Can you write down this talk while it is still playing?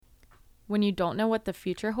When you don't know what the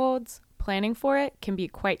future holds, planning for it can be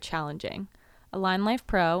quite challenging. Align Life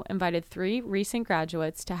Pro invited 3 recent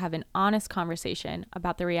graduates to have an honest conversation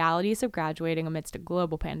about the realities of graduating amidst a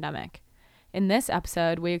global pandemic. In this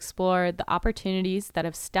episode, we explore the opportunities that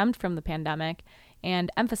have stemmed from the pandemic and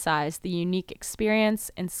emphasize the unique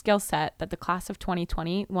experience and skill set that the class of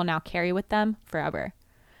 2020 will now carry with them forever.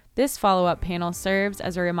 This follow-up panel serves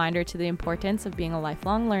as a reminder to the importance of being a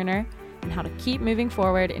lifelong learner and how to keep moving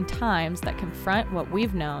forward in times that confront what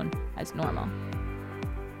we've known as normal.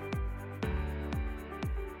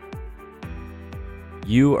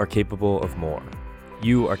 You are capable of more.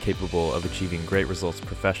 You are capable of achieving great results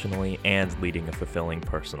professionally and leading a fulfilling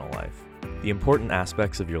personal life. The important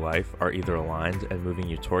aspects of your life are either aligned and moving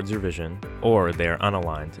you towards your vision, or they are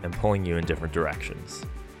unaligned and pulling you in different directions.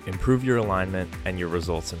 Improve your alignment and your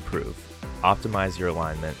results improve. Optimize your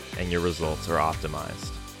alignment and your results are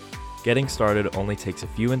optimized. Getting started only takes a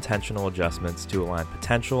few intentional adjustments to align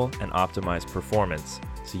potential and optimize performance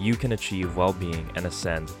so you can achieve well-being and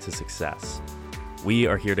ascend to success. We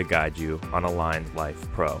are here to guide you on Aligned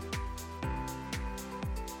Life Pro.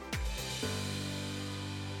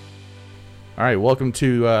 All right, welcome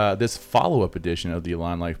to this follow-up edition of the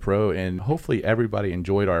Align Life Pro, and hopefully everybody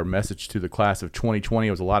enjoyed our message to the class of 2020.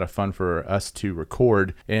 It was a lot of fun for us to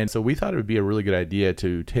record, and so we thought it would be a really good idea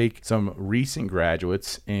to take some recent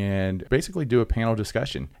graduates and basically do a panel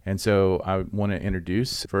discussion. And so I want to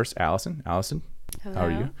introduce first Allison. Allison, Hello. how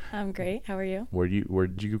are you? I'm great. How are you? Where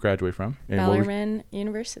did you graduate from? And Bellarmine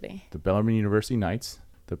University. The Bellarmine University Knights.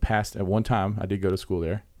 At one time I did go to school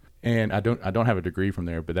there. And I don't have a degree from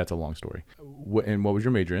there, but that's a long story. And what was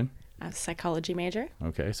your major in? A psychology major.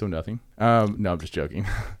 Okay, so nothing. No, I'm just joking.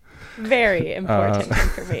 Very important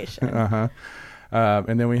information.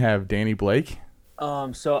 And then we have Danny Blake.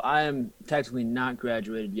 So I am technically not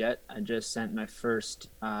graduated yet. I just sent my first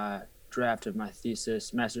draft of my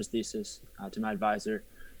master's thesis, to my advisor.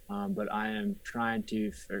 But I am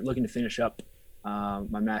looking to finish up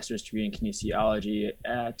my master's degree in kinesiology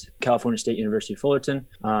at California State University Fullerton,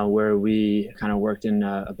 where we kind of worked in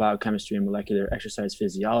a biochemistry and molecular exercise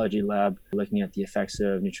physiology lab, looking at the effects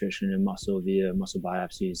of nutrition and muscle via muscle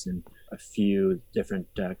biopsies and a few different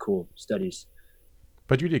cool studies.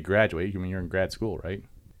 But you did graduate. I mean, you're in grad school, right?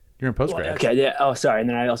 You're in postgrad. Well, okay, yeah. Oh, sorry. And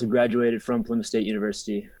then I also graduated from Plymouth State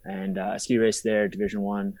University and I ski raced there, Division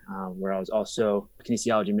I, where I was also a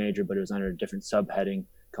kinesiology major, but it was under a different subheading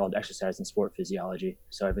called exercise and sport physiology.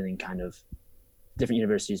 So everything kind of different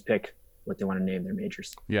universities pick what they want to name their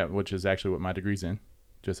majors. Yeah, which is actually what my degree's in,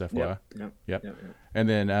 just FYI. Yep. And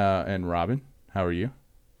then and Robin, how are you?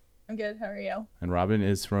 I'm good. How are you? And Robin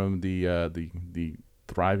is from the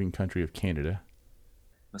thriving country of Canada.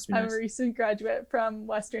 Must be I'm nice. a recent graduate from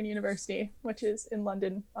Western University, which is in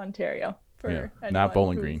London, Ontario. For not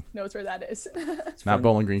Bowling who Green. knows where that is. Not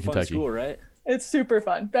Bowling Green, Fun Kentucky. school, right? It's super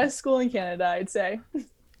fun. Best school in Canada, I'd say.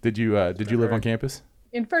 Did you live on campus?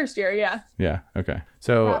 In first year, yeah. Yeah. Okay.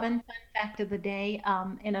 So Robin, fun fact of the day,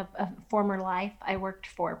 in a former life, I worked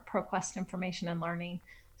for ProQuest Information and Learning.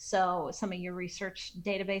 So some of your research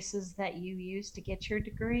databases that you use to get your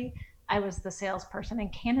degree, I was the salesperson,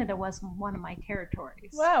 and Canada was one of my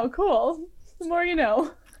territories. Wow, cool. The more you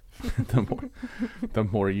know. the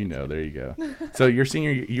more you know. There you go. So your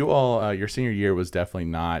senior year was definitely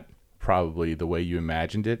not probably the way you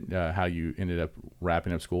imagined it. How you ended up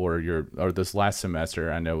wrapping up school, or this last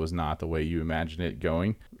semester, I know was not the way you imagined it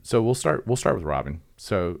going. So we'll start with Robin.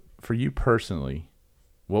 So for you personally,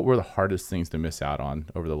 what were the hardest things to miss out on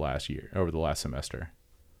over the last semester?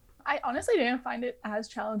 I honestly didn't find it as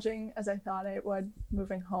challenging as I thought it would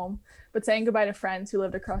moving home, but saying goodbye to friends who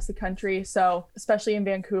lived across the country. So especially in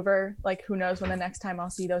Vancouver, like who knows when the next time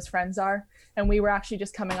I'll see those friends are. And we were actually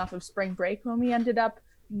just coming off of spring break when we ended up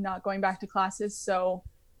not going back to classes. So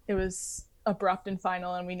it was abrupt and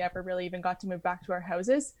final, and we never really even got to move back to our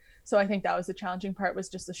houses. So I think that was the challenging part, was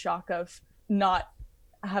just the shock of not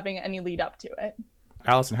having any lead up to it.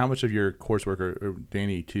 Allison, how much of your coursework, or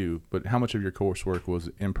Danny too, but how much of your coursework was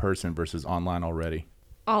in person versus online already?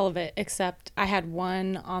 All of it, except I had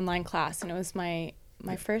one online class, and it was my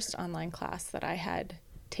first online class that I had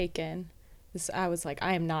taken. I was like,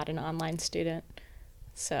 I am not an online student.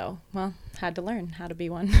 So, had to learn how to be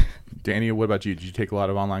one. Danny, what about you? Did you take a lot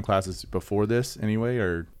of online classes before this anyway,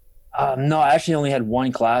 or? No, I actually only had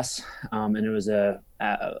one class, and it was a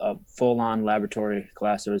full-on laboratory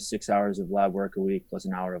class. It was 6 hours of lab work a week plus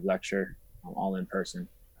an hour of lecture, all in person.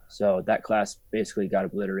 So that class basically got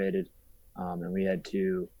obliterated, and we had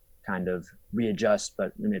to kind of readjust,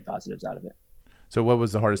 but we made positives out of it. So what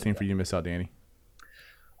was the hardest thing for you to miss out, Danny?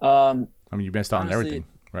 I mean, you missed out on honestly, everything,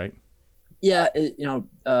 right? Yeah,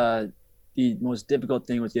 the most difficult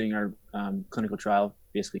thing was getting our clinical trial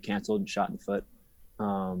basically canceled and shot in the foot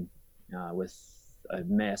with a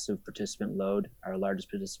massive participant load, our largest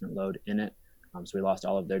participant load in it. So we lost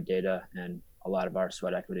all of their data and a lot of our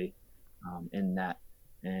sweat equity in that.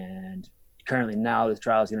 And currently now the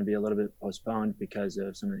trial is going to be a little bit postponed because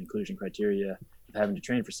of some of the inclusion criteria of having to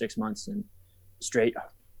train for 6 months and straight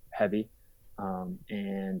heavy,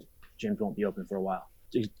 and gyms won't be open for a while.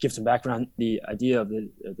 To give some background, the idea of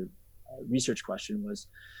the research question was,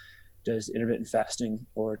 does intermittent fasting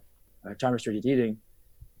or time restricted eating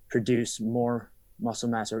produce more muscle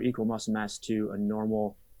mass or equal muscle mass to a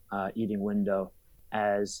normal eating window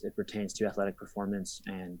as it pertains to athletic performance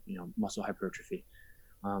and muscle hypertrophy?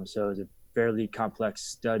 So it was a fairly complex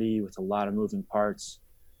study with a lot of moving parts.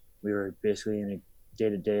 We were basically in a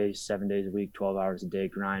day-to-day, 7 days a week, 12 hours a day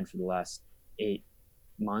grind for the last 8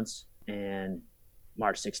 months, and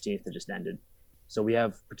March 16th it just ended. So we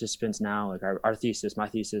have participants now, like our thesis, my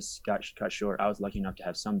thesis got cut short. I was lucky enough to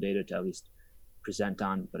have some data to at least present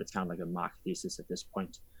on, but it's kind of like a mock thesis at this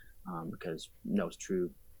point because no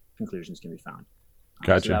true conclusions can be found.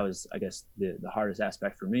 Gotcha. So that was, I guess, the hardest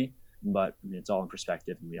aspect for me, but I mean, it's all in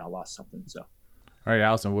perspective and we all lost something. So. All right,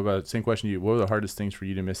 Allison, what about same question to you? What were the hardest things for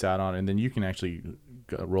you to miss out on? And then you can actually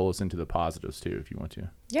roll us into the positives too, if you want to.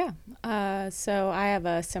 Yeah. So I have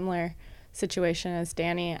a similar situation as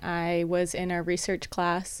Danny. I was in a research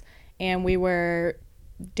class and we were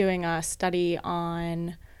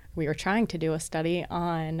trying to do a study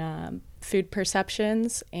on food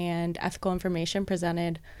perceptions and ethical information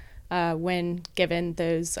presented when given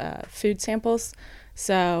those food samples.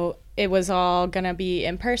 So it was all going to be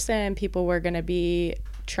in person. People were going to be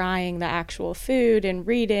trying the actual food and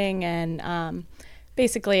reading, and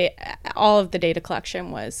basically all of the data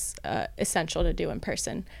collection was essential to do in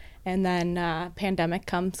person. And then pandemic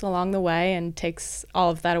comes along the way and takes all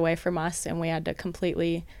of that away from us, and we had to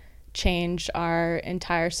completely change our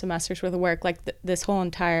entire semester's worth of work. Like this whole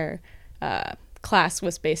entire class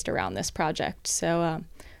was based around this project. So,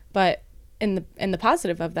 but in the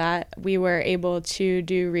positive of that, we were able to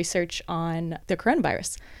do research on the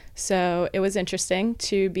coronavirus. So it was interesting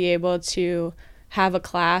to be able to have a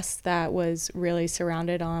class that was really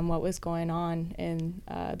surrounded on what was going on in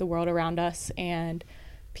the world around us and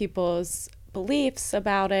people's beliefs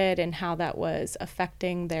about it and how that was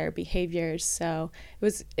affecting their behaviors. So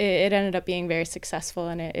it ended up being very successful,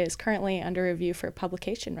 and it is currently under review for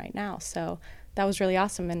publication right now. So that was really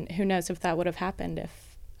awesome, and who knows if that would have happened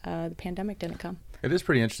if the pandemic didn't come. It is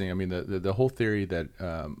pretty interesting. I mean, the whole theory that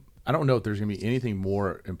I don't know if there's going to be anything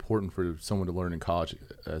more important for someone to learn in college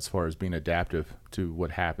as far as being adaptive to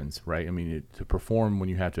what happens, right? I mean, to perform when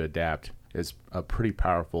you have to adapt is a pretty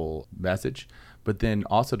powerful message. But then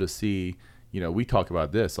also to see, we talk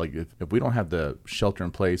about this, like if we don't have the shelter in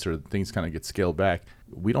place or things kind of get scaled back,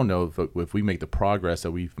 we don't know if we make the progress that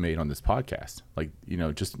we've made on this podcast. Like,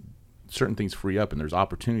 just certain things free up, and there's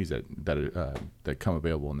opportunities that come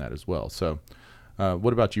available in that as well. So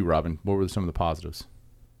what about you, Robin? What were some of the positives?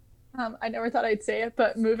 I never thought I'd say it,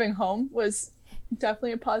 but moving home was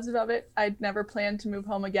definitely a positive of it. I'd never planned to move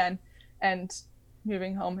home again, and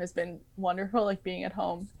moving home has been wonderful. Like being at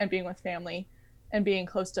home and being with family and being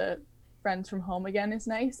close to friends from home again is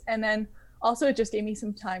nice. And then also it just gave me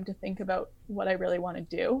some time to think about what I really want to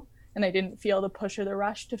do, and I didn't feel the push or the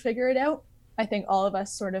rush to figure it out. I think all of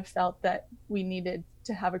us sort of felt that we needed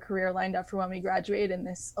to have a career lined up for when we graduate, and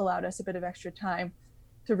this allowed us a bit of extra time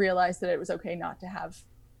to realize that it was okay not to have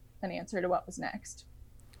an answer to what was next.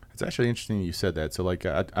 It's actually interesting you said that. So like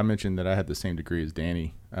I mentioned that I had the same degree as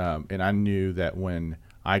Danny, and I knew that when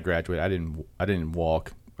I graduated, I didn't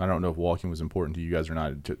walk. I don't know if walking was important to you guys or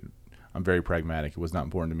not. I'm very pragmatic. It was not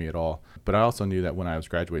important to me at all. But I also knew that when I was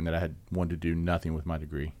graduating that I had wanted to do nothing with my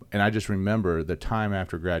degree. And I just remember the time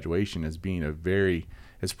after graduation as being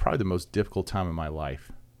it's probably the most difficult time in my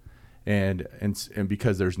life. And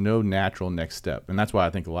because there's no natural next step. And that's why I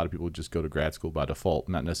think a lot of people just go to grad school by default,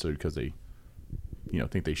 not necessarily because they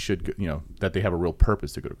think they should, that they have a real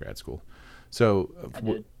purpose to go to grad school. So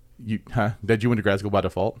did you went to grad school by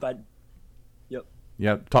default? Yep.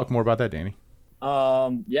 Yeah. Talk more about that, Danny.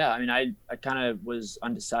 Yeah, I mean, I kind of was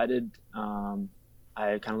undecided. I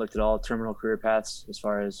kind of looked at all terminal career paths as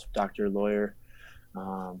far as doctor, lawyer,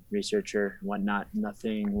 researcher, and whatnot.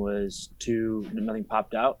 Nothing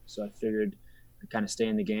popped out. So I figured I'd kind of stay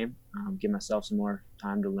in the game, give myself some more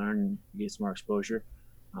time to learn and get some more exposure,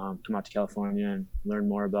 come out to California and learn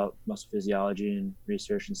more about muscle physiology and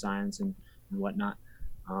research and science and whatnot.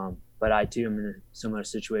 But I too am in a similar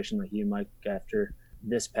situation like you, Mike, after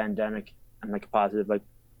this pandemic. I'm like a positive, like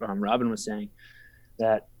Robin was saying,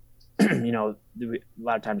 that a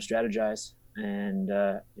lot of time to strategize, and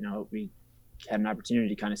we had an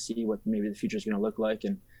opportunity to kind of see what maybe the future is going to look like,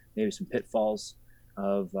 and maybe some pitfalls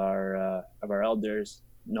of our elders.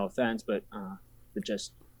 No offense, but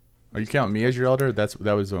just. Are you counting me as your elder? That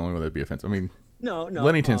was the only one that'd be offensive. I mean, no.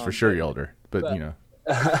 Lennington's for sure your elder, but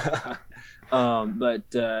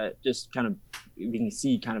just kind of we can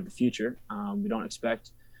see kind of the future. We don't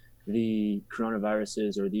expect the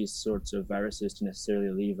coronaviruses or these sorts of viruses to necessarily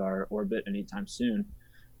leave our orbit anytime soon.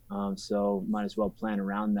 So might as well plan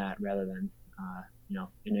around that rather than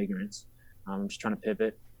in ignorance. I'm just trying to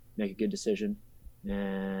pivot, make a good decision,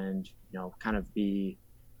 and kind of be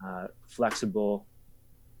flexible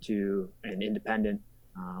and independent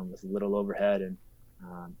with little overhead and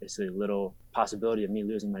basically little possibility of me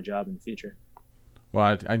losing my job in the future. Well,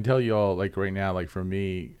 I can tell you all, like right now, like for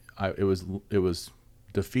me, it was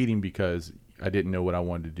defeating because I didn't know what I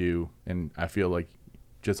wanted to do, and I feel like,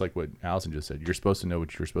 just like what Allison just said, you're supposed to know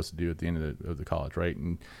what you're supposed to do at the end of the college, right?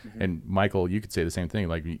 And Michael, you could say the same thing.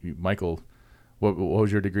 Like Michael, what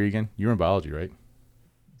was your degree again? You were in biology, right?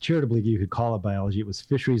 Charitably, you could call it biology. It was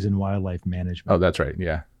fisheries and wildlife management. Oh, that's right.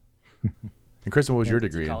 Yeah. And Kristen, what was your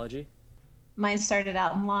degree? Psychology. Mine started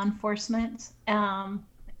out in law enforcement.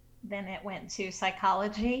 Then it went to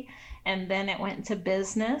psychology, and then it went to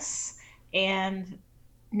business, and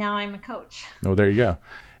now I'm a coach. Oh, there you go.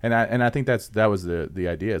 And I think that was the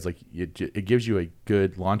idea. It's like it gives you a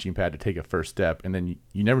good launching pad to take a first step, and then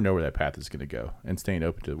you never know where that path is going to go, and staying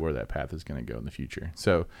open to where that path is going to go in the future.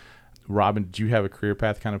 So, Robin, did you have a career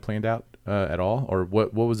path kind of planned out at all, or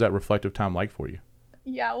what was that reflective time like for you?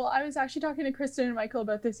 Yeah, well, I was actually talking to Kristen and Michael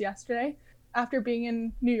about this yesterday. After being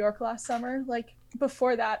in New York last summer, like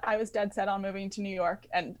before that, I was dead set on moving to New York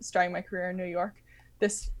and starting my career in New York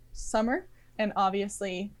this summer. And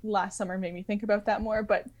obviously last summer made me think about that more,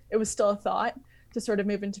 but it was still a thought to sort of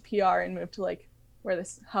move into PR and move to like where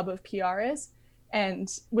this hub of PR is.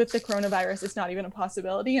 And with the coronavirus, it's not even a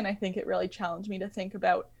possibility. And I think it really challenged me to think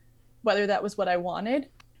about whether that was what I wanted,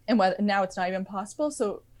 and whether now it's not even possible.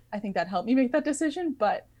 So I think that helped me make that decision,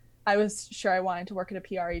 but I was sure I wanted to work at a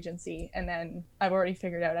PR agency, and then I've already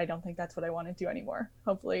figured out I don't think that's what I want to do anymore.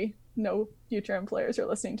 Hopefully no future employers are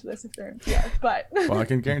listening to this if they're in PR, but well, I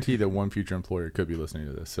can guarantee that one future employer could be listening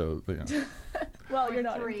to this, so well, you're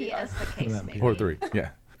not three, in PR. as the case may or be. 3, yeah.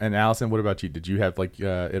 And Allison, what about you? Did you have like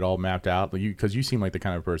it all mapped out? Because you seem like the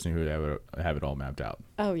kind of person who would have it all mapped out.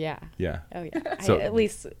 Oh yeah. Yeah. Oh yeah. So, at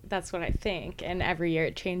least that's what I think. And every year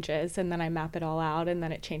it changes, and then I map it all out, and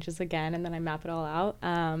then it changes again, and then I map it all out.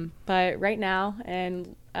 But right now,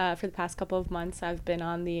 and for the past couple of months, I've been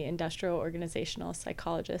on the industrial organizational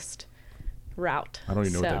psychologist route. I don't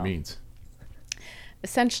even know what that means.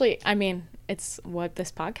 Essentially, I mean, it's what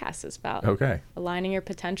this podcast is about. Okay. Aligning your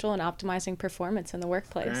potential and optimizing performance in the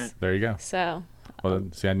workplace. Right. There you go. So. Well,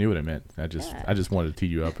 see, I knew what it meant. I just wanted to tee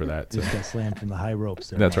you up for that. So. Just got slammed from the high ropes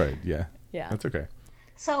there. That's right. Yeah. Yeah. That's okay.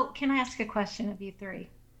 So can I ask a question of you three?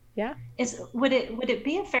 Yeah. Would it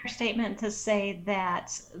be a fair statement to say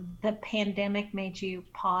that the pandemic made you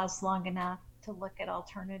pause long enough to look at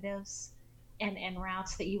alternatives and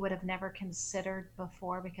routes that you would have never considered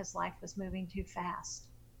before because life was moving too fast?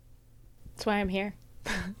 That's why I'm here.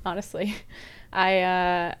 Honestly,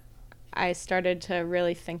 I started to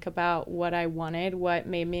really think about what I wanted, what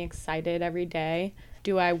made me excited every day.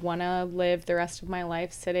 Do I want to live the rest of my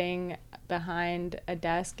life sitting behind a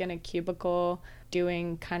desk in a cubicle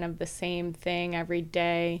doing kind of the same thing every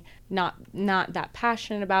day, not that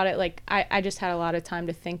passionate about it? Like I just had a lot of time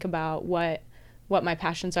to think about what my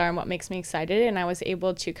passions are and what makes me excited, and I was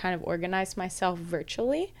able to kind of organize myself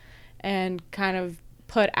virtually and kind of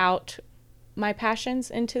put out my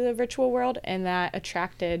passions into the virtual world, and that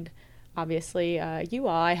attracted obviously you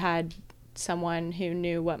all. I had someone who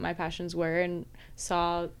knew what my passions were and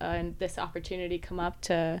saw this opportunity come up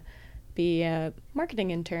to be a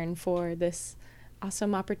marketing intern for this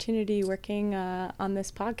awesome opportunity working on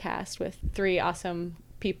this podcast with 3 awesome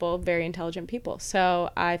people, very intelligent people.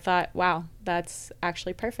 So I thought, wow, that's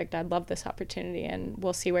actually perfect. I'd love this opportunity, and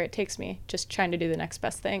we'll see where it takes me. Just trying to do the next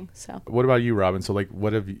best thing. So what about you, Robin? So like,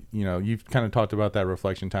 what have you've kind of talked about that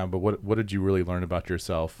reflection time, but what did you really learn about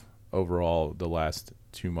yourself overall the last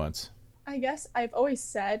 2 months? I guess I've always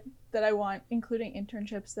said that I want, including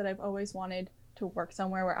internships, that I've always wanted to work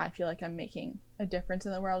somewhere where I feel like I'm making a difference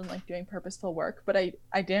in the world and like doing purposeful work. But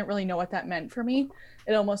I didn't really know what that meant for me.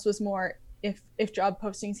 It almost was more if job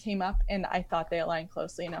postings came up and I thought they aligned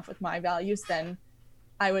closely enough with my values, then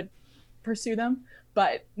I would pursue them.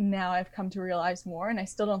 But now I've come to realize more, and I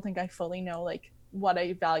still don't think I fully know like what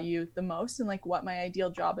I value the most and like what my ideal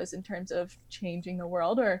job is in terms of changing the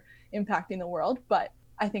world or impacting the world. But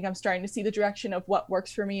I think I'm starting to see the direction of what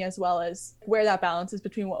works for me, as well as where that balance is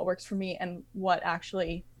between what works for me and what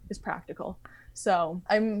actually is practical. So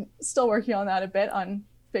I'm still working on that a bit, on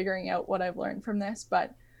figuring out what I've learned from this,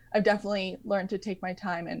 but I've definitely learned to take my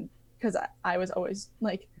time, and because I was always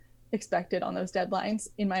like expected on those deadlines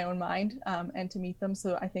in my own mind, and to meet them.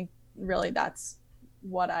 So I think really that's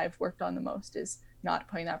what I've worked on the most, is not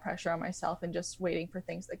putting that pressure on myself and just waiting for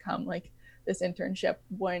things that come. Like this internship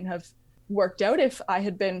wouldn't have worked out if I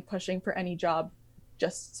had been pushing for any job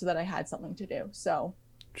just so that I had something to do. So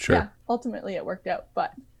Sure. yeah, ultimately it worked out.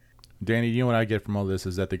 But Danny, you know what I get from all this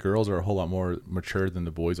is that the girls are a whole lot more mature than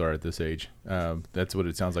the boys are at this age. That's what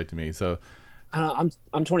it sounds like to me. So I'm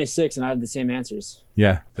 26 and I have the same answers.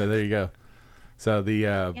 yeah, so there you go. So the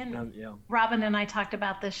And Robin and I talked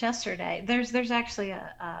about this yesterday. There's actually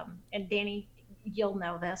and Danny, you'll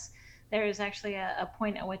know this, there is actually a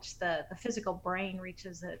point at which the physical brain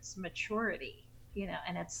reaches its maturity,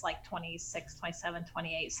 and it's like 26, 27,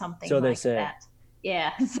 28, something So they like say. that.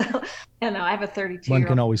 Yeah. So, I have a 32-year-old. One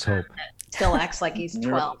can always hope. that still acts like he's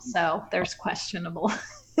 12. So there's questionable.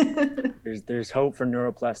 There's hope for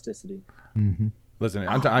neuroplasticity. Mm-hmm. listen,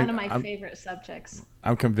 One of my favorite subjects.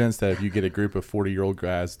 I'm convinced that if you get a group of 40-year-old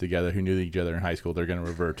guys together who knew each other in high school, they're going to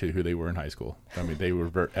revert to who they were in high school. I mean, they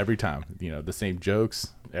revert every time. The same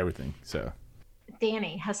jokes, everything. So,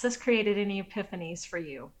 Danny, has this created any epiphanies for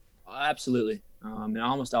you? Absolutely. In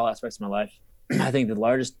almost all aspects of my life. I think the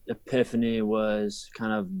largest epiphany was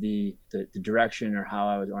kind of the direction, or how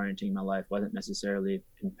I was orienting my life wasn't necessarily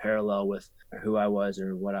in parallel with who I was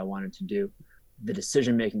or what I wanted to do. The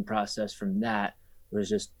decision-making process from that was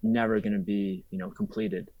just never going to be,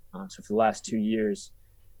 completed. So for the last 2 years,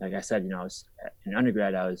 like I said, I was in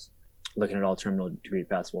undergrad, I was looking at all terminal degree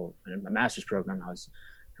paths. Well, in my master's program, I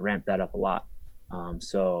ramped that up a lot. I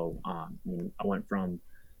went from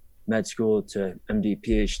med school to MD,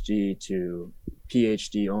 PhD to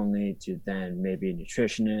PhD only, to then maybe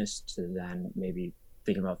nutritionist, to then maybe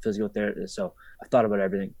thinking about physical therapy. So I thought about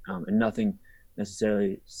everything, and nothing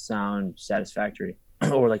necessarily sound satisfactory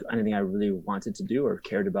or like anything I really wanted to do or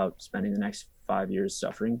cared about spending the next 5 years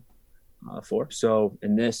suffering for. So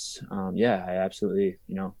in this, I absolutely,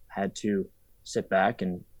 had to sit back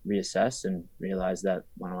and reassess and realize that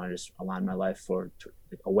I want to just align my life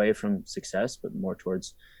away from success, but more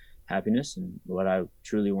towards happiness and what I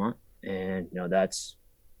truly want. And, that's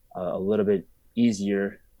a little bit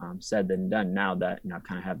easier said than done now that, I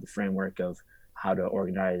kind of have the framework of how to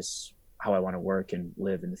organize how I want to work and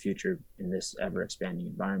live in the future in this ever expanding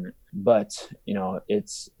environment. But,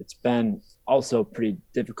 it's been also pretty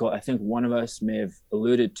difficult. I think one of us may have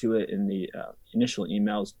alluded to it in the initial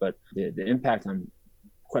emails, but the impact on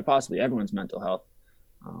quite possibly everyone's mental health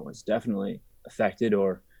was definitely affected,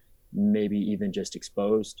 or maybe even just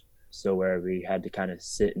exposed. So where we had to kind of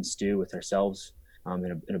sit and stew with ourselves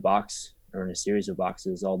in a box or in a series of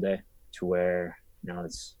boxes all day, to where,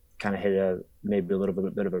 it's kind of hit maybe a little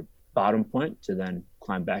bit of a bottom point to then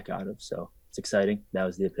climb back out of. So it's exciting. That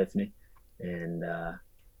was the epiphany. And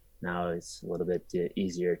now it's a little bit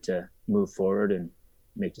easier to move forward and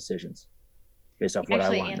make decisions based off what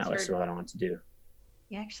I want, not necessarily what I want to do.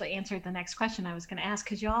 You actually answered the next question I was going to ask,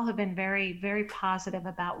 because you all have been very, very positive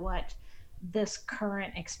about what this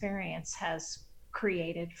current experience has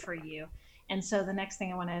created for you. And so the next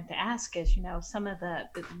thing I wanted to ask is, some of the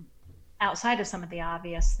outside of some of the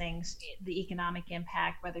obvious things, the economic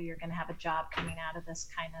impact, whether you're going to have a job coming out of this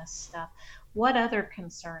kind of stuff, what other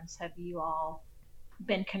concerns have you all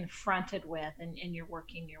been confronted with and you're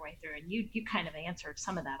working your way through? And you kind of answered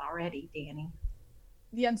some of that already, Danny.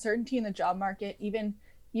 The uncertainty in the job market, even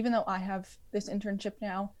though I have this internship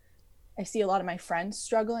now, I see a lot of my friends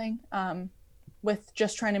struggling with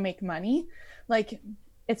just trying to make money. Like,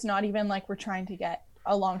 it's not even like we're trying to get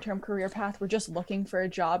a long-term career path. We're just looking for a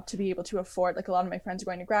job to be able to afford. Like, a lot of my friends are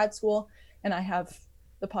going to grad school, and I have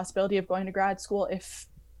the possibility of going to grad school if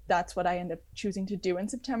that's what I end up choosing to do in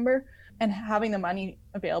September. And having the money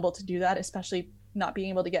available to do that, especially not being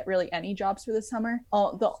able to get really any jobs for the summer.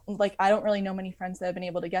 I don't really know many friends that have been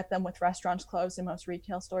able to get them, with restaurants closed and most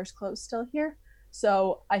retail stores closed still here.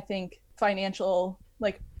 So I think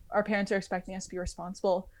our parents are expecting us to be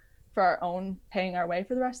responsible for our own paying our way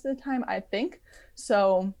for the rest of the time, I think.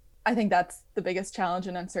 So I think that's the biggest challenge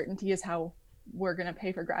and uncertainty, is how we're going to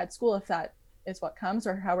pay for grad school, if that is what comes,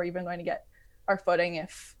 or how we're even going to get our footing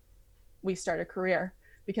if we start a career,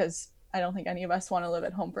 because I don't think any of us want to live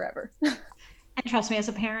at home forever. And trust me, as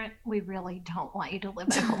a parent, we really don't want you to live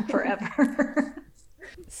at home forever.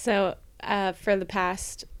 So for the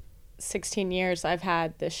past 16 years, I've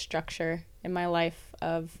had this structure in my life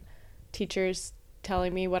of teachers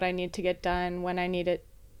telling me what I need to get done, when I need it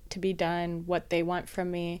to be done, what they want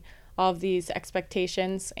from me, all of these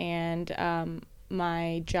expectations, and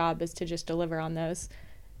my job is to just deliver on those.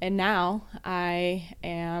 And now I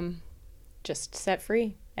am just set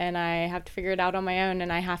free, and I have to figure it out on my own,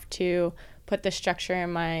 and I have to put the structure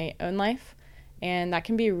in my own life, and that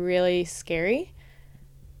can be really scary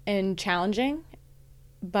and challenging,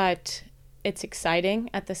 but it's exciting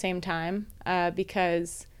at the same time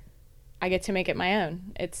because I get to make it my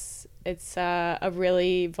own. It's a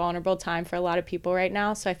really vulnerable time for a lot of people right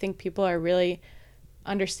now, so I think people are really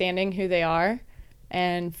understanding who they are,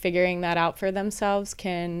 and figuring that out for themselves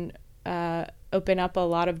can open up a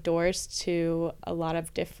lot of doors to a lot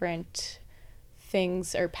of different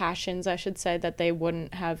things, or passions, I should say, that they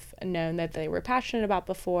wouldn't have known that they were passionate about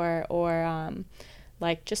before, or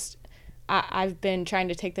I've been trying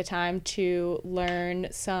to take the time to learn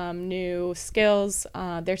some new skills.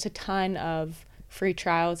 There's a ton of free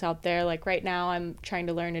trials out there. Like right now I'm trying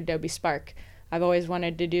to learn Adobe Spark. I've always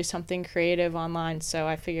wanted to do something creative online, so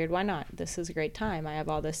I figured, why not? This is a great time. I have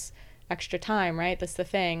all this extra time, right? That's the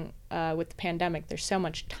thing with the pandemic. There's so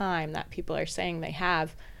much time that people are saying they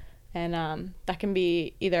have, and that can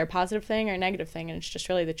be either a positive thing or a negative thing, and it's just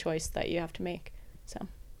really the choice that you have to make. So.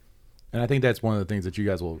 And I think that's one of the things that you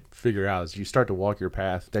guys will figure out as you start to walk your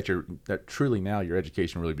path, that truly now your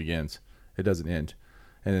education really begins. It doesn't end.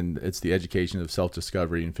 And it's the education of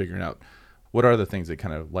self-discovery and figuring out what are the things that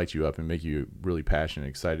kind of light you up and make you really passionate,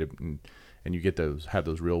 excited, and you get have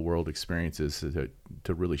those real world experiences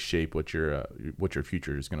to really shape what your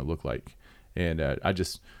future is going to look like. And I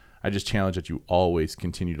just challenge that you always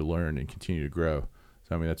continue to learn and continue to grow.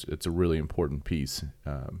 So I mean it's a really important piece,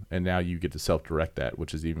 and now you get to self-direct that,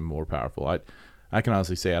 which is even more powerful. I can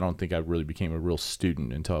honestly say I don't think I really became a real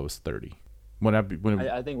student until I was 30. I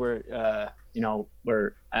think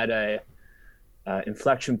we're at a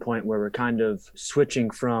inflection point where we're kind of switching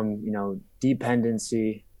from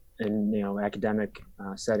dependency in academic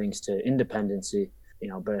settings to independency.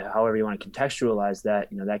 But however you want to contextualize that,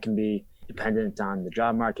 that can be dependent on the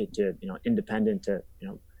job market to independent to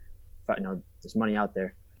there's money out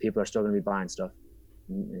there. People are still going to be buying stuff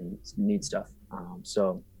and need stuff.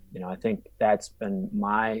 So I think that's been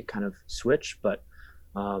my kind of switch. But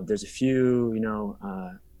there's a few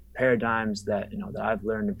paradigms that that I've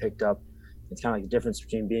learned and picked up. It's kind of like the difference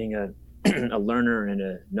between being a learner and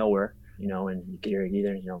a knower. And you're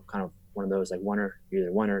either kind of one of those, like you're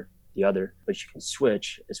either one or the other, but you can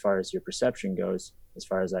switch as far as your perception goes, as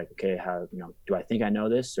far as like, okay, how do I think I know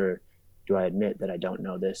this, or do I admit that I don't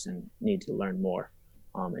know this and need to learn more?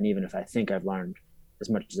 And even if I think I've learned as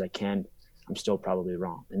much as I can, I'm still probably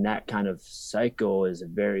wrong. And that kind of cycle is a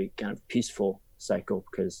very kind of peaceful cycle,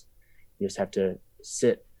 because you just have to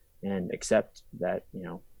sit and accept that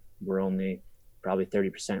we're only probably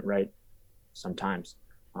 30% right sometimes,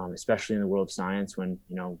 especially in the world of science, when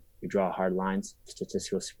we draw hard lines,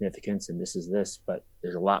 statistical significance, and this is this, but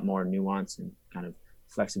there's a lot more nuance and kind of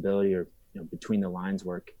flexibility, or between the lines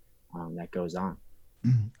work that goes on.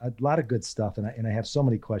 A lot of good stuff, and I have so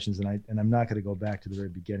many questions, and I'm not going to go back to the very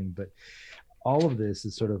beginning, but all of this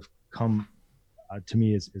has sort of come to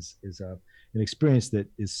me is an experience that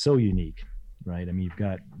is so unique, right? I mean, you've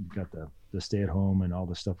got the stay at home and all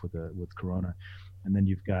the stuff with Corona, and then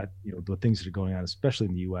you've got the things that are going on, especially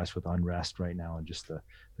in the U.S. with unrest right now, and just the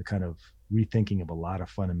kind of rethinking of a lot of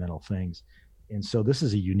fundamental things. And so this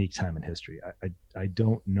is a unique time in history. I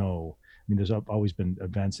don't know. I mean, there's always been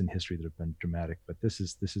events in history that have been dramatic, but this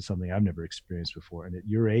is something I've never experienced before. And at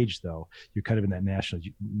your age, though, you're kind of in that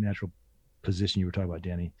natural position you were talking about,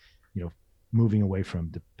 Danny, moving away from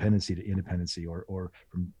dependency to independency, or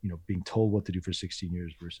from being told what to do for 16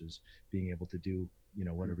 years versus being able to do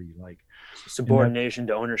whatever you like. Subordination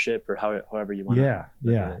to ownership, or however you want.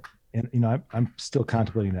 Yeah. And I'm still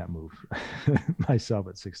contemplating that move myself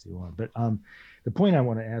at 61. But the question I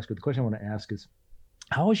want to ask is,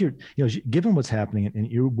 how is your, given what's happening,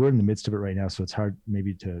 and we're in the midst of it right now, so it's hard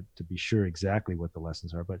maybe to be sure exactly what the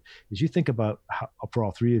lessons are. But as you think about for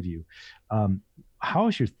all three of you, how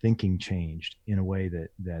has your thinking changed in a way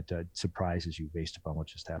that surprises you based upon what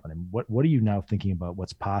just happened? And what are you now thinking about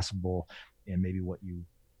what's possible, and maybe what you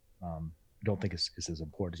don't think is as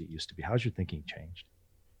important as it used to be? How's your thinking changed?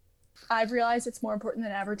 I've realized it's more important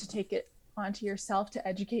than ever to take it onto yourself, to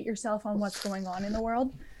educate yourself on what's going on in the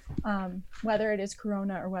world, whether it is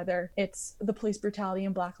Corona or whether it's the police brutality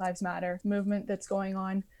and Black Lives Matter movement that's going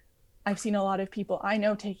on. I've seen a lot of people I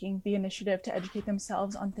know taking the initiative to educate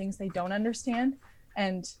themselves on things they don't understand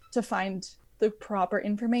and to find the proper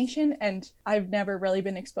information. And I've never really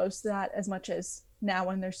been exposed to that as much as now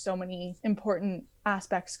when there's so many important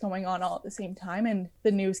aspects going on all at the same time, and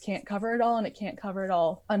the news can't cover it all, and it can't cover it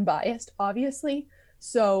all unbiased, obviously.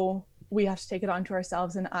 So we have to take it onto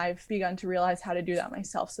ourselves, and I've begun to realize how to do that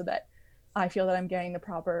myself so that I feel that I'm getting the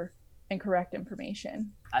proper and correct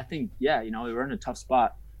information. I think, we're in a tough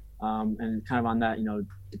spot, and kind of on that,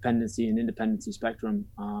 dependency and independency spectrum.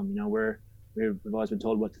 We've always been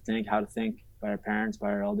told what to think, how to think by our parents, by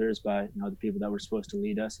our elders, by the people that were supposed to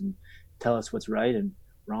lead us and tell us what's right and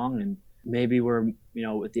wrong. And maybe we're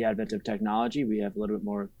with the advent of technology, we have a little bit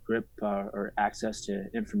more grip or access to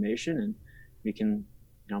information, and we can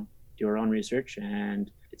do our own research. And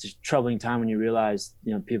it's a troubling time when you realize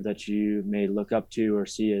people that you may look up to or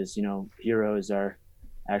see as heroes are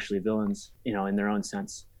actually villains in their own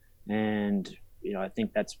sense. And I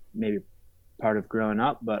think that's maybe part of growing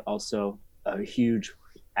up, but also a huge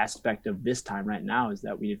aspect of this time right now is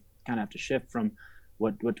that we kind of have to shift from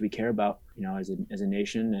what do we care about as a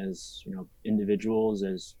nation, as individuals,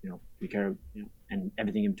 as we care, and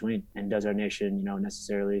everything in between. And does our nation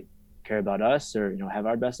necessarily care about us, or have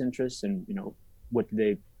our best interests, and what do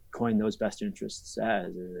they coin those best interests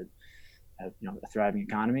as? Is it a thriving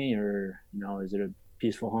economy, or is it a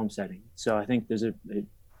peaceful home setting? So I think there's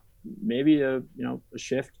maybe a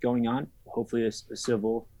shift going on, hopefully a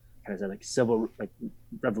civil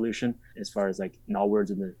revolution, as far as in all words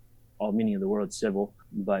of all meaning of the word civil.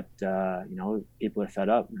 But people are fed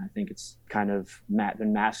up, and I think it's kind of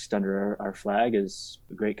been masked under our flag as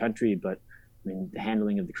a great country. But I mean, the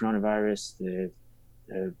handling of the coronavirus, the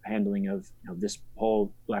handling of this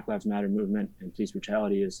whole Black Lives Matter movement and police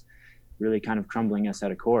brutality is really kind of crumbling us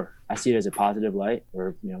at a core. I see it as a positive light.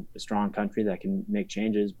 We're a strong country that can make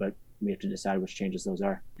changes, but we have to decide which changes those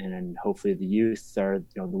are. And then hopefully the youth are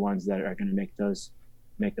the ones that are going to make those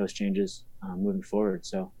changes moving forward.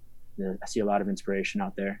 So I see a lot of inspiration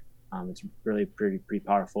out there. It's really pretty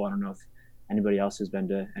powerful. I don't know if anybody else has been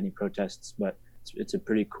to any protests, but it's a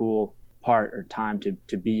pretty cool part or time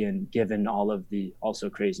to be in, given all of the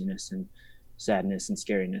also craziness and sadness and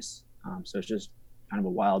scariness. So it's just kind of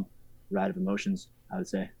a wild ride of emotions, I would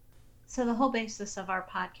say. So the whole basis of our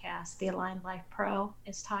podcast, The Aligned Life Pro,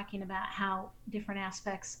 is talking about how different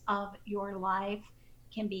aspects of your life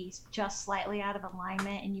can be just slightly out of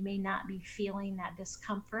alignment, and you may not be feeling that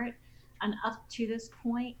discomfort. And up to this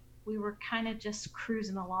point, we were kind of just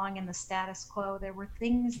cruising along in the status quo. There were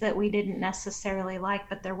things that we didn't necessarily like,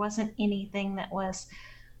 but there wasn't anything that was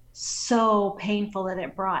so painful that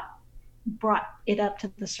it brought it up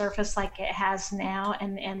to the surface like it has now.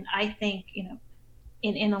 And I think,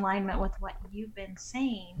 in alignment with what you've been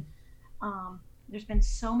saying, there's been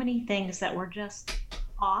so many things that were just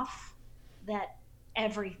off, that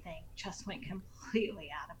everything just went completely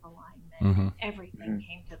out of alignment. Mm-hmm. Everything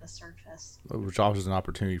came to the surface, which offers an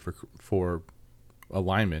opportunity for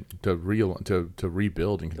alignment to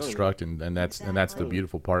rebuild and construct, and that's the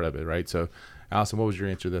beautiful part of it, right? So, Allison, what was your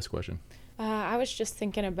answer to this question? I was just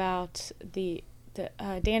thinking about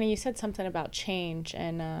Danny, you said something about change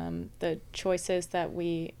and the choices that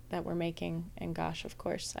we're making. And gosh, of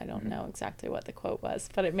course, I don't know exactly what the quote was,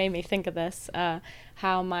 but it made me think of this. How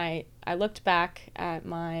I looked back at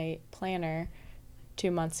my planner 3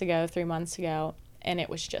 months ago, and it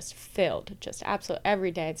was just filled, just absolutely every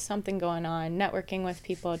day. It's something going on, networking with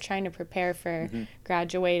people, trying to prepare for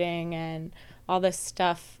graduating and all this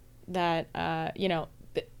stuff that,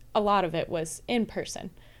 a lot of it was in person.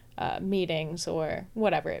 Meetings or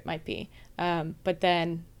whatever it might be. But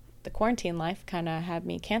then the quarantine life kind of had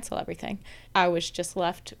me cancel everything. I was just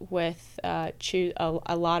left with a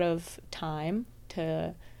lot of time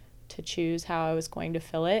to choose how I was going to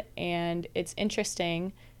fill it. And it's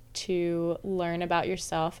interesting to learn about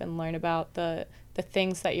yourself and learn about the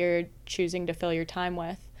things that you're choosing to fill your time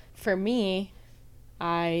with. For me,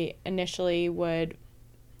 I initially would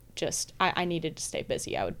I needed to stay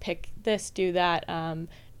busy. I would pick this, do that,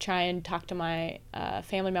 try and talk to my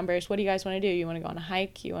family members. What do you guys want to do? You want to go on a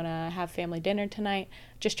hike? You want to have family dinner tonight?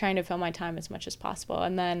 Just trying to fill my time as much as possible.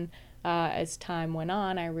 And then as time went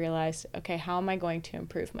on, I realized, okay, how am I going to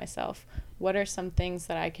improve myself? What are some things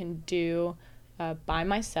that I can do by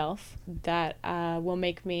myself that will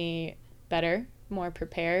make me better, more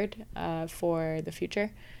prepared for the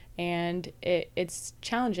future? And it's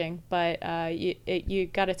challenging, but you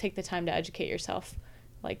got to take the time to educate yourself,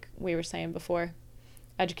 like we were saying before.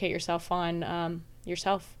 Educate yourself on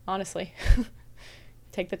yourself, honestly.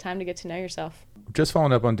 Take the time to get to know yourself. Just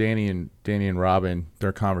following up on Danny and Robin,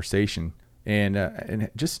 their conversation,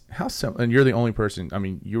 and just how and you're the only person. I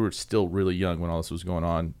mean, you were still really young when all this was going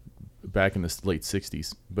on back in the late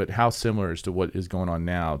 60s, but how similar is to what is going on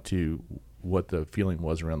now to what the feeling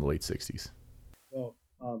was around the late 60s?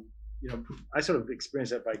 I sort of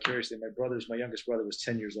experienced that vicariously. My youngest brother was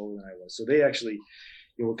 10 years older than I was. So they actually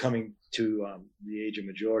were coming to the age of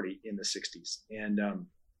majority in the 60s. And,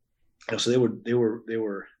 so they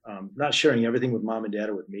were not sharing everything with mom and dad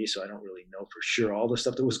or with me. So I don't really know for sure all the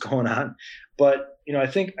stuff that was going on. But, I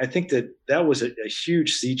think that was a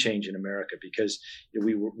huge sea change in America, because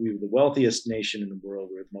we were the wealthiest nation in the world.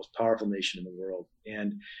 We were the most powerful nation in the world.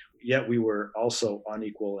 And yet we were also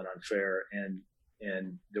unequal and unfair.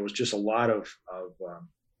 And there was just a lot of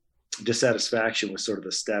dissatisfaction with sort of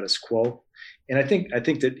the status quo. And I think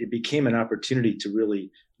that it became an opportunity to really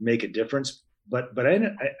make a difference. But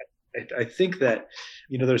I think that,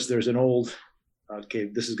 there's an old, okay,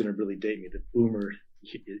 this is going to really date me, the boomer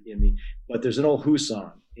in me, but there's an old Who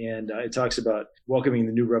song, and it talks about welcoming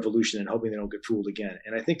the new revolution and hoping they don't get fooled again.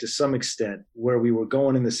 And I think to some extent, where we were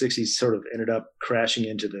going in the 60s sort of ended up crashing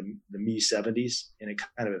into the me 70s, and it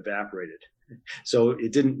kind of evaporated. So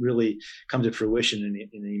it didn't really come to fruition in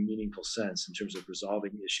any meaningful sense in terms of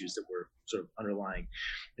resolving issues that were sort of underlying.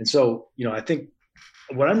 And so, I think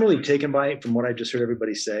what I'm really taken by from what I just heard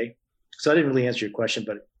everybody say, so I didn't really answer your question,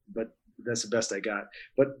 but that's the best I got.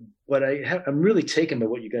 But I'm really taken by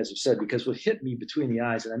what you guys have said, because what hit me between the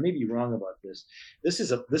eyes, and I may be wrong about this, this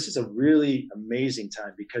is a really amazing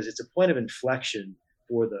time, because it's a point of inflection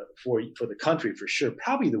for the country, for sure,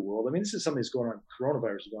 probably the world. I mean, this is something that's going on,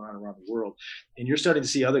 coronavirus is going on around the world, and you're starting to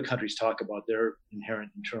see other countries talk about their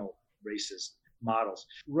inherent internal racist models.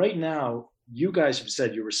 Right now, you guys have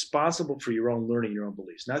said you're responsible for your own learning, your own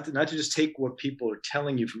beliefs, not to just take what people are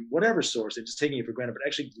telling you from whatever source and just taking it for granted, but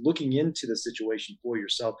actually looking into the situation for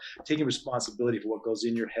yourself, taking responsibility for what goes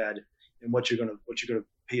in your head and what you're going to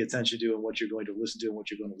pay attention to and what you're going to listen to and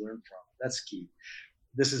what you're going to learn from. That's key.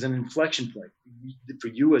 This is an inflection point for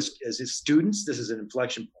you as students. This is an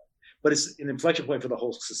inflection point, but it's an inflection point for the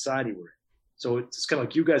whole society we're in. So it's kind of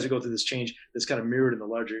like you guys are going through this change that's kind of mirrored in the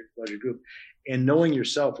larger group. And knowing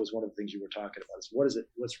yourself was one of the things you were talking about.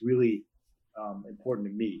 What's really important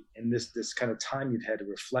to me, and this kind of time you've had to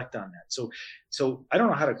reflect on that. So I don't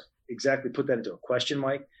know how to exactly put that into a question,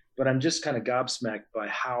 Mike, but I'm just kind of gobsmacked by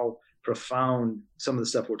how profound some of the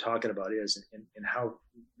stuff we're talking about is, and how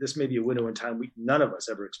this may be a window in time none of us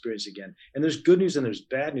ever experience again. And there's good news and there's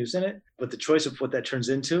bad news in it, but the choice of what that turns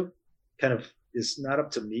into kind of is not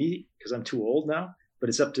up to me, because I'm too old now, but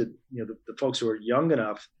it's up to the folks who are young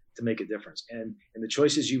enough to make a difference. And the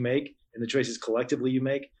choices you make and the choices collectively you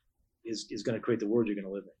make is going to create the world you're going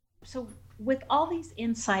to live in. So with all these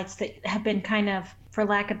insights that have been kind of, for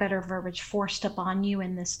lack of better verbiage, forced upon you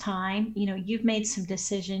in this time, you've made some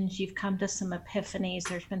decisions, you've come to some epiphanies,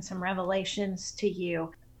 there's been some revelations to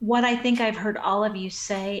you. What I think I've heard all of you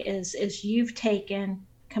say is you've taken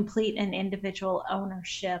complete and individual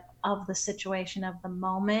ownership of the situation of the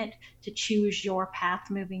moment to choose your path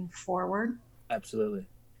moving forward. Absolutely.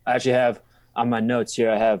 I actually have on my notes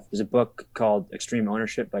here, there's a book called Extreme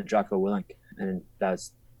Ownership by Jocko Willink, and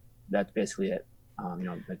that's basically it.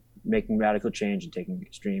 Like making radical change and taking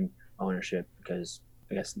extreme ownership, because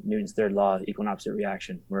I guess Newton's third law, equal and opposite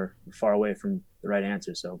reaction. We're far away from the right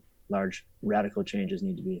answer, so large radical changes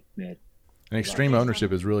need to be made. And extreme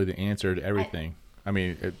ownership is really the answer to everything. I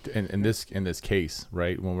mean, in this case,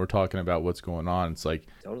 right, when we're talking about what's going on, it's like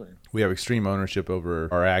totally we have extreme ownership over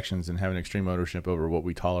our actions and having extreme ownership over what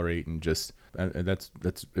we tolerate, and it's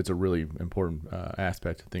a really important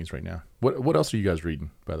aspect of things right now. What else are you guys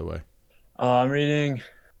reading, by the way? I'm reading,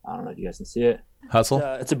 I don't know if you guys can see it. Hustle?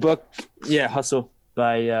 It's a book, yeah, Hustle,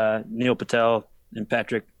 by Neil Patel and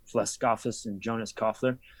Patrick Fleskofis and Jonas Koffler.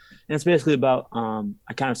 And it's basically about,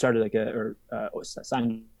 I kind of started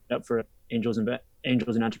signed up for Angels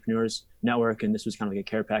and Entrepreneurs Network, and this was kind of like a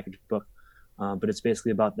care package book. But it's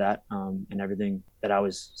basically about that and everything that I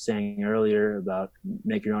was saying earlier about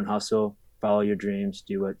make your own hustle, follow your dreams,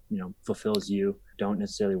 do what fulfills you. Don't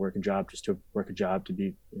necessarily work a job just to work a job to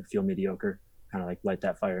be feel mediocre. Kind of like light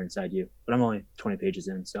that fire inside you. But I'm only 20 pages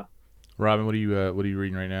in, so. Robin, what are you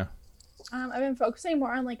reading right now? I've been focusing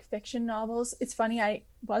more on like fiction novels. It's funny, I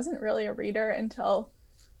wasn't really a reader until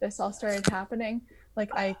this all started happening.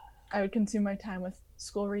 Like I would consume my time with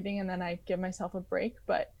school reading and then I'd give myself a break.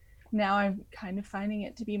 But now I'm kind of finding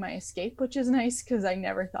it to be my escape, which is nice because I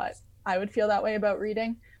never thought I would feel that way about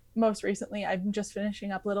reading. Most recently, I'm just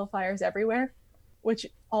finishing up Little Fires Everywhere, which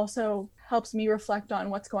also helps me reflect on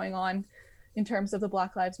what's going on in terms of the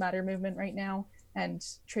Black Lives Matter movement right now and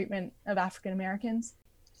treatment of African Americans.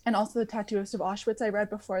 And also The Tattooist of Auschwitz I read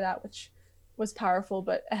before that, which was powerful,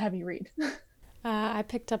 but a heavy read. I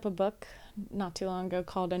picked up a book not too long ago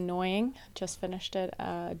called Annoying. Just finished it.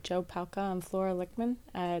 Joe Palca and Flora Lichtman.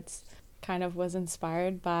 It's kind of was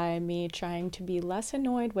inspired by me trying to be less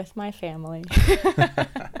annoyed with my family.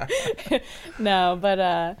 No,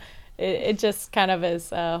 but it just kind of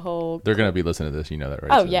is a whole. They're going to be listening to this, you know that,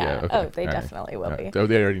 right? Oh So, yeah. okay. Oh, they All right. definitely will be. Oh,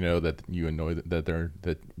 they already know that you annoy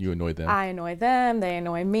them. I annoy them, they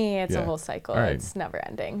annoy me. It's Yeah. a whole cycle. All right. It's never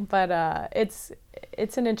ending. But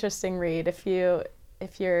it's an interesting read if you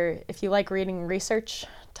like reading research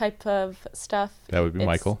type of stuff. That would be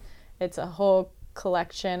Michael. It's a whole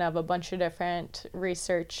collection of a bunch of different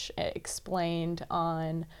research explained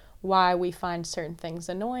on why we find certain things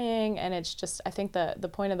annoying, and it's just, I think the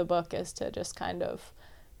point of the book is to just kind of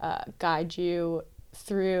guide you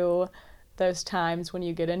through those times when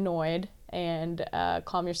you get annoyed and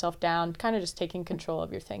calm yourself down, kind of just taking control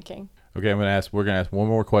of your thinking. Okay, we're going to ask one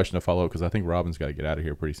more question to follow up because I think Robin's got to get out of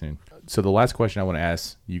here pretty soon. So the last question I want to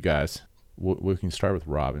ask you guys, we can start with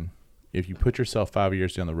Robin. If you put yourself 5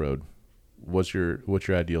 years down the road, what's your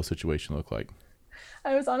ideal situation look like?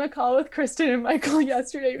 I was on a call with Kristen and Michael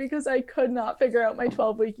yesterday because I could not figure out my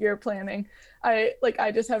 12-week year planning. I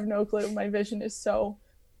just have no clue. My vision is so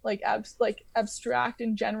abstract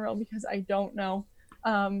in general because I don't know.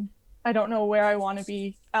 I don't know where I want to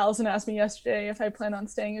be. Allison asked me yesterday if I plan on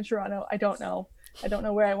staying in Toronto. I don't know. I don't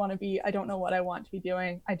know where I want to be. I don't know what I want to be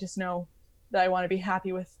doing. I just know that I want to be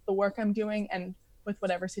happy with the work I'm doing and with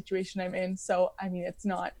whatever situation I'm in. So, I mean, it's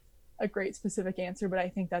not a great specific answer, but I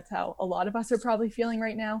think that's how a lot of us are probably feeling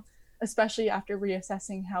right now, especially after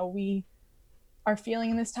reassessing how we are feeling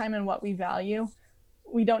in this time and what we value.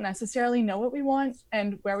 We don't necessarily know what we want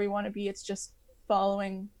and where we want to be. It's just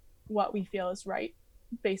following what we feel is right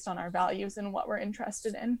based on our values and what we're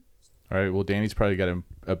interested in. All right. Well, Danny's probably got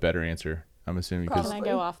a better answer, I'm assuming. Can I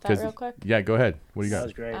go off that real quick? Yeah, go ahead. What do you got? That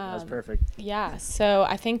was great. That was perfect. Yeah. So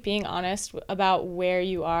I think being honest about where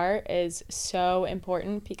you are is so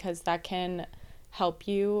important because that can help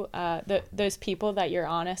you, those people that you're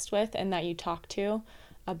honest with and that you talk to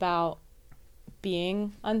about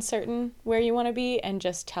being uncertain where you want to be and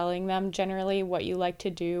just telling them generally what you like to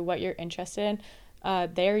do, what you're interested in.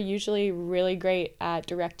 They're usually really great at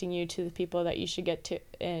directing you to the people that you should get to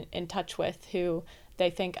in touch with who they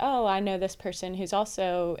think, oh, I know this person who's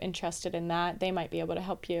also interested in that. They might be able to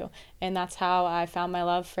help you. And that's how I found my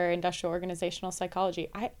love for industrial organizational psychology.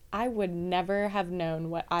 I would never have known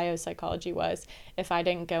what IO psychology was if I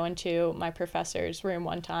didn't go into my professor's room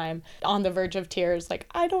one time on the verge of tears, like,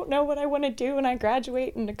 I don't know what I want to do when I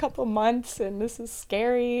graduate in a couple months and this is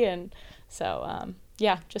scary. And so,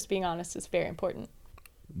 yeah, just being honest is very important.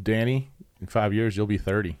 Danny, in 5 years, you'll be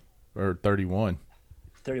 30 or 31.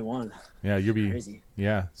 31. Yeah, you'll be crazy.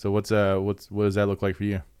 Yeah. So what does that look like for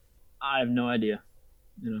you? I have no idea.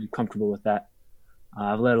 I'm comfortable with that.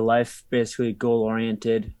 I've led a life basically goal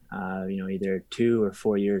oriented, either 2 or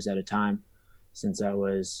 4 years at a time since I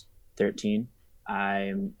was 13.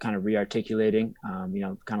 I'm kind of re-articulating,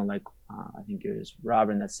 kind of like I think it was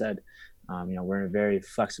Robin that said, we're in a very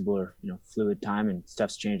flexible or, fluid time and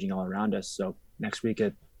stuff's changing all around us. So next week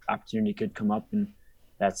an opportunity could come up and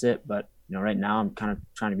that's it. But right now I'm kind of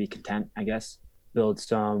trying to be content, I guess, build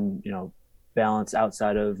some, balance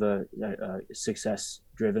outside of a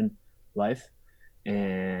success-driven life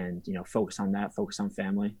and, focus on that, focus on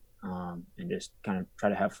family, and just kind of try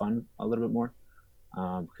to have fun a little bit more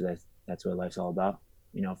because that's what life's all about.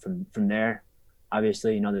 From there,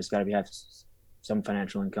 obviously, there's got to have some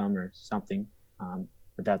financial income or something,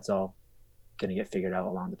 but that's all going to get figured out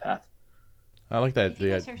along the path. I like that.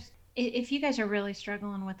 If you guys are really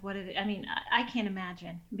struggling with what it is, I mean, I can't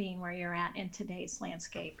imagine being where you're at in today's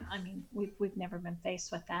landscape. I mean, we've never been faced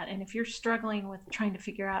with that. And if you're struggling with trying to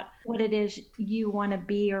figure out what it is you want to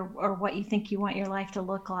be or what you think you want your life to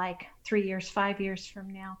look like 3 years, 5 years from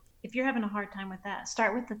now, if you're having a hard time with that,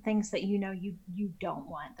 start with the things that you don't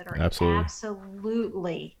want, that are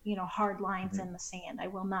absolutely hard lines in the sand. I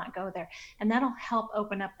will not go there. And that'll help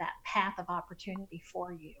open up that path of opportunity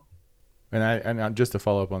for you. And just to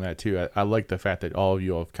follow up on that too, I like the fact that all of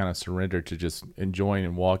you have kind of surrendered to just enjoying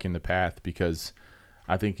and walking the path, because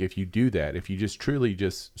I think if you do that, if you just truly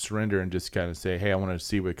just surrender and just kind of say, hey, I want to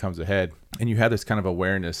see what comes ahead, and you have this kind of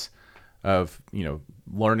awareness of,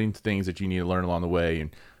 learning things that you need to learn along the way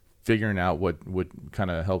and figuring out what kind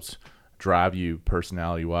of helps drive you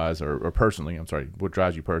personality wise or personally, what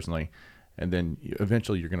drives you personally. And then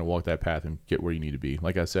eventually you're going to walk that path and get where you need to be.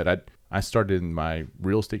 Like I said, I started in my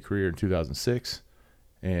real estate career in 2006,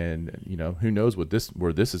 and who knows where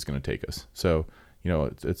this is going to take us. So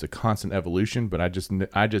it's a constant evolution. But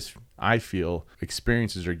I feel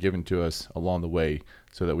experiences are given to us along the way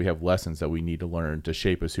so that we have lessons that we need to learn to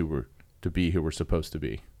shape us who we're supposed to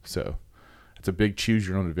be. So it's a big choose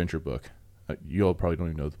your own adventure book. You all probably don't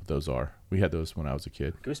even know what those are. We had those when I was a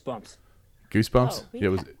kid. Goosebumps. Goosebumps? Oh, Yeah, it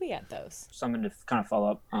was. we had those. Something to kind of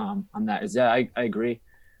follow up on that is, yeah, I agree.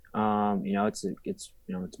 It's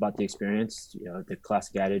about the experience. The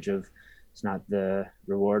classic adage of it's not the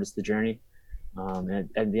reward, it's the journey. And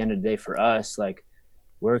at the end of the day, for us, like,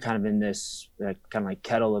 we're kind of in this kind of like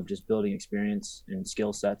kettle of just building experience and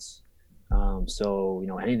skill sets. So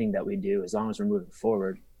anything that we do, as long as we're moving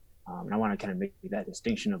forward, and I want to kind of make that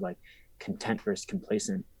distinction of like content versus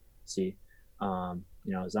complacency.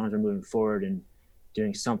 As long as we're moving forward and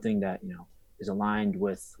doing something that is aligned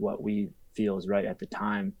with what we feel is right at the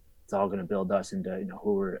time, it's all going to build us into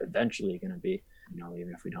who we're eventually going to be.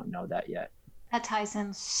 Even if we don't know that yet. That ties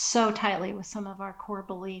in so tightly with some of our core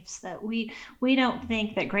beliefs that we don't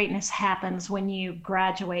think that greatness happens when you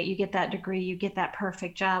graduate, you get that degree, you get that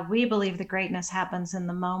perfect job. We believe the greatness happens in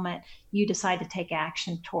the moment you decide to take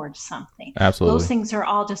action towards something. Absolutely. Those things are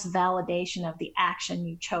all just validation of the action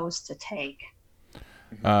you chose to take.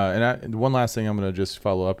 And one last thing I'm going to just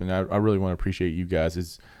follow up, and I really want to appreciate you guys,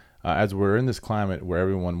 is as we're in this climate where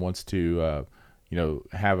everyone wants to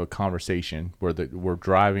have a conversation where we're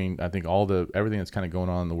driving. I think everything that's kind of going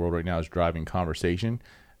on in the world right now is driving conversation.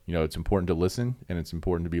 It's important to listen, and it's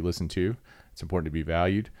important to be listened to. It's important to be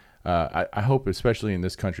valued. I hope, especially in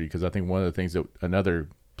this country, because I think one of the things that another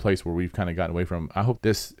place where we've kind of gotten away from, I hope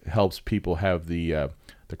this helps people have the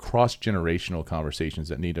cross-generational conversations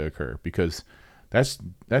that need to occur, because that's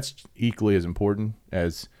equally as important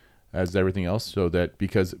as everything else. So that,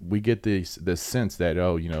 because we get this sense that,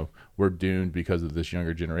 we're doomed because of this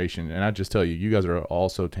younger generation. And I just tell you, you guys are all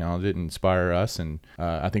so talented and inspire us. And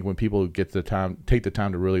I think when people take the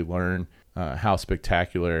time to really learn how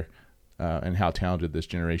spectacular and how talented this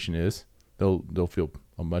generation is, they'll feel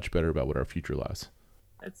much better about what our future lies.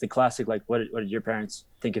 It's the classic, like, what did your parents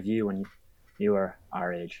think of you when you were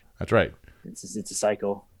our age? That's right. It's a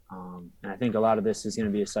cycle. And I think a lot of this is going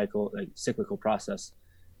to be a cyclical process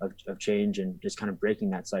of change, and just kind of breaking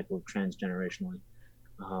that cycle transgenerationally.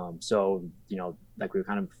 So like we were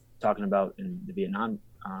kind of talking about in the Vietnam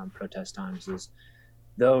protest times, is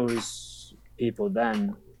those people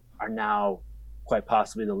then are now quite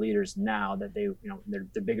possibly the leaders now, that they're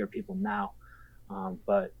the bigger people now.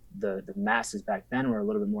 But the masses back then were a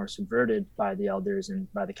little bit more subverted by the elders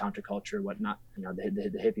and by the counterculture, whatnot,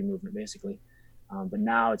 the hippie movement basically. But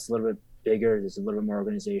now it's a little bit bigger. There's a little bit more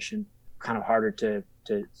organization, kind of harder to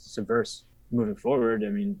subvert moving forward. I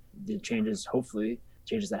mean, the changes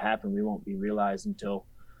that happen, we won't be realized until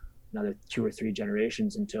another 2 or 3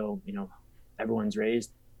 generations, until everyone's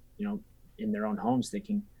raised in their own homes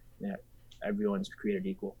thinking that everyone's created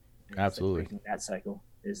equal. And Absolutely. breaking that cycle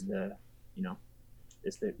is the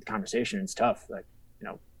conversation. It's tough, like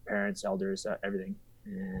parents, elders, everything,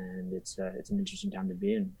 and it's an interesting time to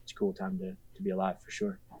be in. It's a cool time to be alive, for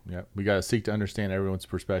sure. Yeah, we got to seek to understand everyone's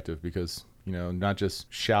perspective, because not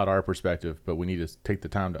just shout our perspective, but we need to take the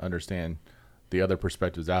time to understand the other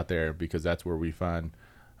perspectives out there, because that's where we find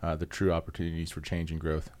the true opportunities for change and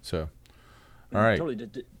growth. So, all right. Totally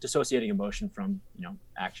dissociating emotion from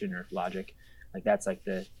action or logic, like that's like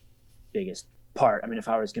the biggest part. I mean, if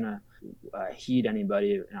I was gonna heed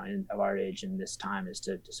anybody of our age in this time, is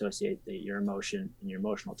to dissociate your emotion and your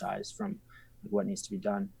emotional ties from what needs to be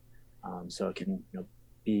done, so it can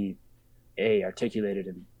be articulated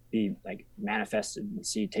and be like manifested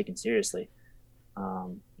and taken seriously,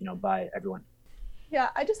 by everyone. Yeah,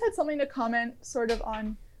 I just had something to comment sort of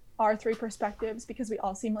on our 3 perspectives, because we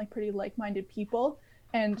all seem like pretty like-minded people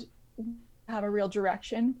and have a real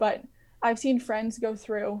direction. But I've seen friends go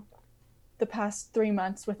through the past 3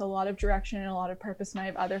 months with a lot of direction and a lot of purpose. And I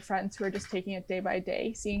have other friends who are just taking it day by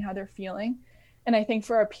day, seeing how they're feeling. And I think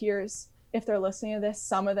for our peers, if they're listening to this,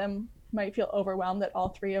 some of them might feel overwhelmed that all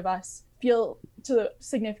 3 of us feel to a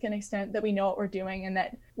significant extent that we know what we're doing and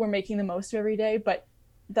that we're making the most of every day. But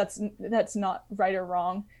that's not right or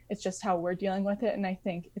wrong. It's just how we're dealing with it. And I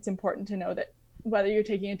think it's important to know that whether you're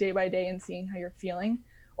taking it day by day and seeing how you're feeling,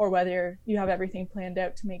 or whether you have everything planned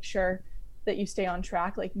out to make sure that you stay on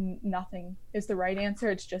track, like nothing is the right answer.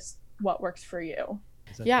 It's just what works for you.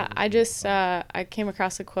 Yeah, I came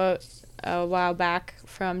across a quote a while back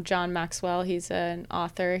from John Maxwell. He's an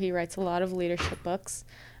author. He writes a lot of leadership books.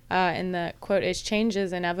 And the quote is, "Change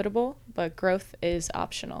is inevitable, but growth is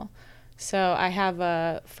optional." So I have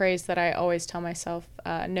a phrase that I always tell myself,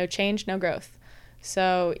 no change, no growth.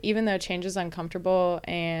 So even though change is uncomfortable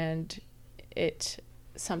and it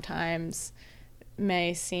sometimes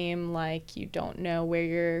may seem like you don't know where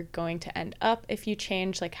you're going to end up if you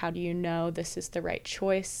change, like how do you know this is the right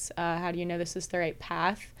choice? How do you know this is the right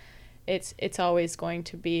path? it's always going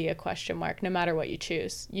to be a question mark no matter what you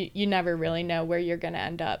choose. You never really know where you're going to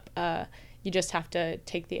end up. You just have to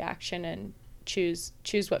take the action and choose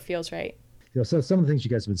what feels right. So some of the things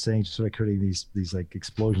you guys have been saying just sort of creating these like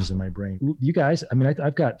explosions in my brain. You guys, I mean,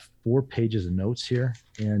 I've got 4 pages of notes here,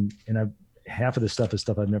 and half of this stuff is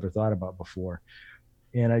stuff I've never thought about before.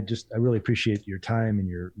 And I really appreciate your time and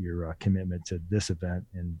your commitment to this event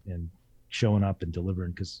and showing up and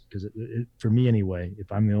delivering, because for me anyway,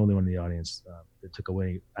 if I'm the only one in the audience,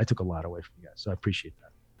 I took a lot away from you guys. So I appreciate that.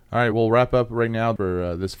 All right, we'll wrap up right now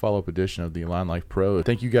for this follow-up edition of the Align Life Pro.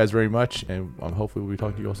 Thank you guys very much, and hopefully we'll be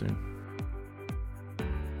talking to you all soon.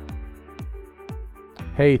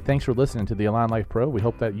 Hey, thanks for listening to the Align Life Pro. We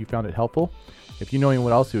hope that you found it helpful. If you know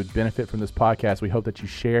anyone else who would benefit from this podcast, we hope that you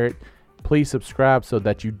share it. Please subscribe so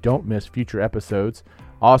that you don't miss future episodes.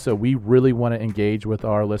 Also, we really want to engage with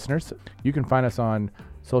our listeners. You can find us on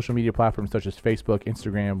social media platforms such as Facebook,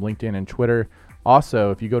 Instagram, LinkedIn, and Twitter.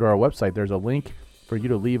 Also, if you go to our website, there's a link for you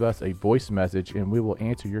to leave us a voice message, and we will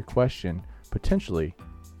answer your question potentially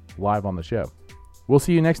live on the show. We'll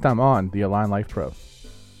see you next time on the Align Life Pro.